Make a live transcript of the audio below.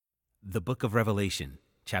The Book of Revelation,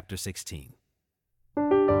 chapter 16.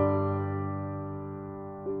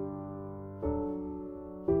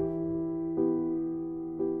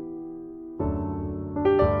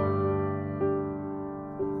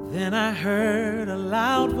 Then I heard a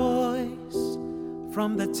loud voice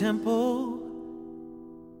from the temple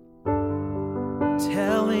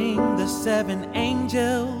telling the seven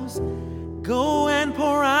angels, "Go and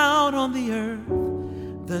pour out on the earth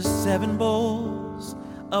the seven bowls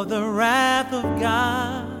of the wrath of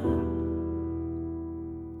God."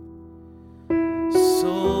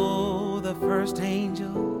 So the first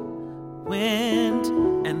angel went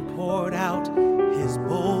and poured out his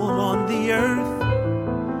bowl on the earth,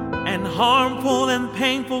 and harmful and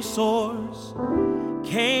painful sores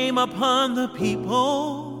came upon the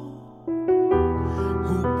people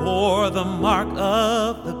who bore the mark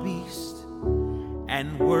of the beast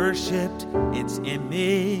and worshipped its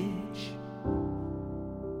image.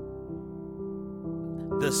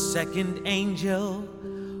 The second angel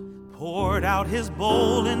poured out his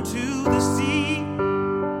bowl into the sea,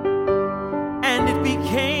 and it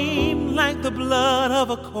became like the blood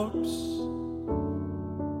of a corpse,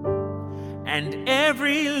 and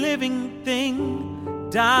every living thing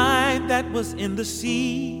died that was in the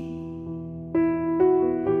sea.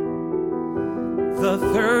 The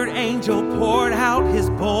third angel poured out his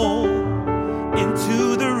bowl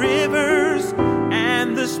into the rivers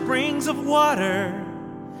and the springs of water,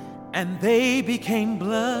 and they became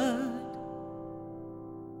blood.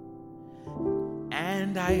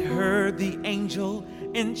 And I heard the angel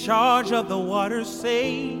in charge of the waters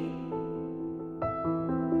say,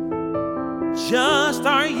 "Just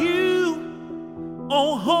are you,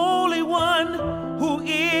 O Holy One, who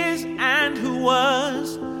is and who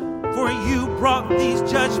was, for you brought these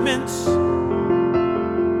judgments.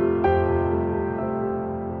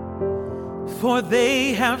 For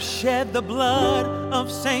they have shed the blood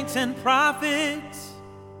of saints and prophets,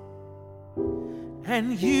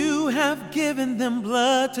 and you have given them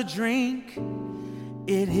blood to drink.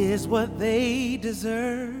 It is what they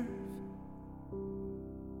deserve."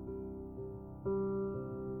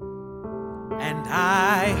 And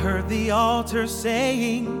I heard the altar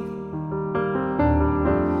saying,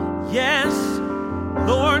 "Yes,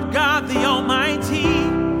 Lord God the Almighty,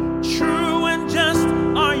 true and just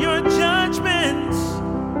are your judgments."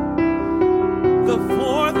 The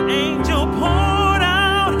fourth angel poured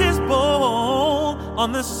out his bowl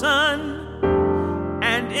on the sun,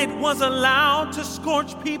 and it was allowed to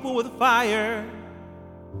scorch people with fire.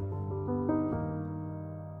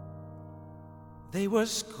 They were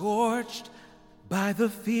scorched by the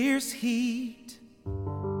fierce heat,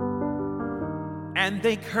 and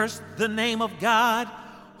they cursed the name of God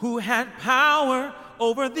who had power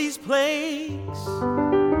over these plagues.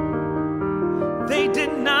 They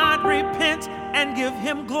did not repent and give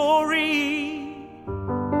him glory.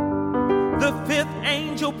 The fifth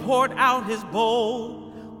angel poured out his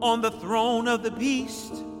bowl on the throne of the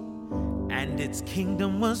beast, and its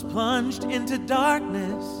kingdom was plunged into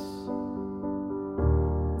darkness.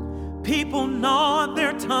 People gnawed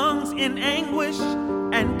their tongues in anguish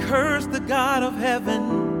and cursed the God of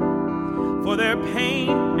heaven for their pain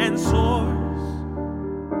and sores.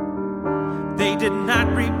 They did not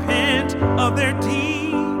repent of their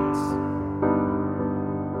deeds.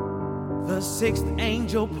 The sixth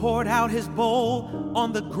angel poured out his bowl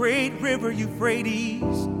on the great river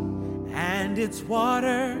Euphrates, and its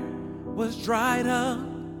water was dried up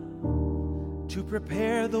to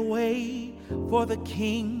prepare the way for the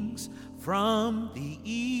kings from the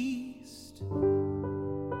east.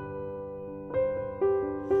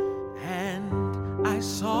 And I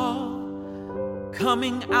saw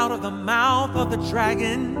coming out of the mouth of the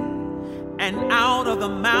dragon, and out of the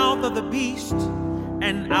mouth of the beast,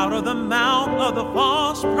 and out of the mouth of the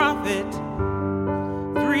false prophet,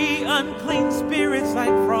 three unclean spirits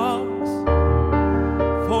like frogs,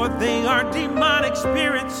 for they are demonic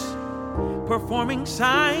spirits performing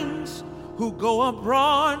signs, who go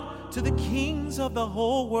abroad to the kings of the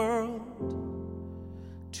whole world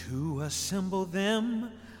to assemble them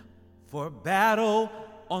for battle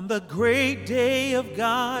on the great day of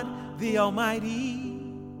God the Almighty.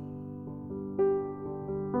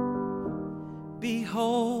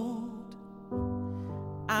 Behold,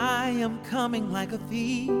 I am coming like a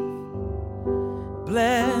thief.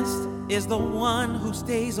 Blessed is the one who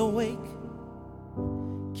stays awake,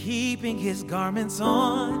 keeping his garments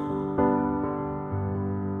on,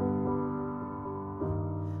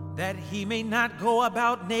 that he may not go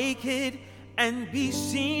about naked and be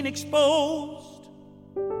seen exposed.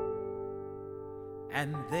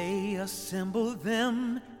 And they assembled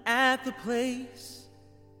them at the place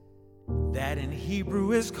that in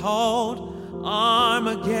Hebrew is called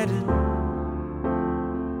Armageddon.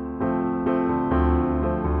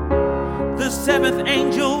 The seventh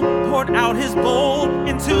angel poured out his bowl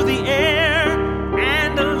into the air,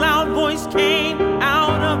 and a loud voice came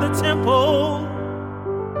out of the temple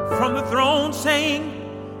from the throne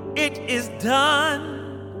saying, "It is done."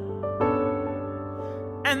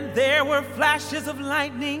 And there were flashes of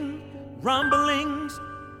lightning, rumblings,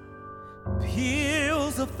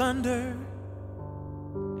 peals of thunder,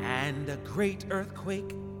 and a great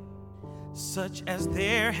earthquake, such as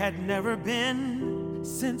there had never been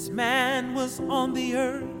since man was on the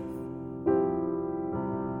earth.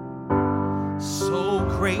 So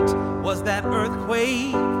great was that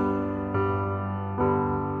earthquake,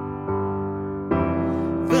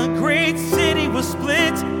 the great city was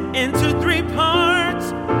split into 3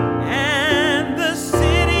 parts, and the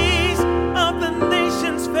cities of the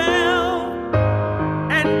nations fell.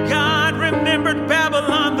 And God remembered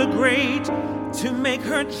Babylon the Great to make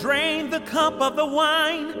her drain the cup of the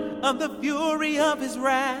wine of the fury of his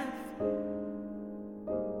wrath.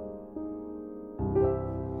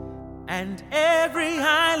 And every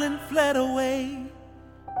island fled away,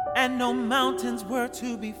 and no mountains were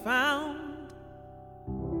to be found.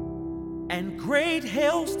 And great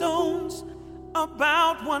hailstones,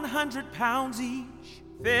 about 100 pounds each,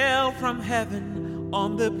 fell from heaven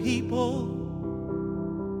on the people.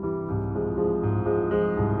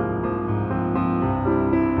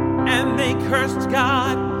 And they cursed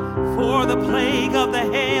God for the plague of the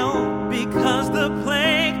hail, because the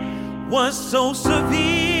plague was so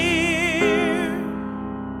severe.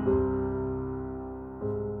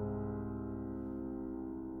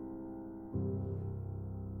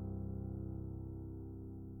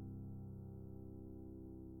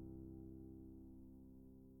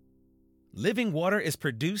 Living Water is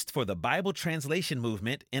produced for the Bible translation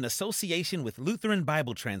movement in association with Lutheran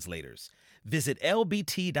Bible Translators. Visit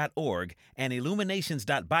lbt.org and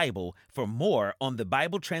illuminations.bible for more on the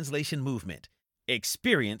Bible translation movement.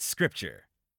 Experience Scripture.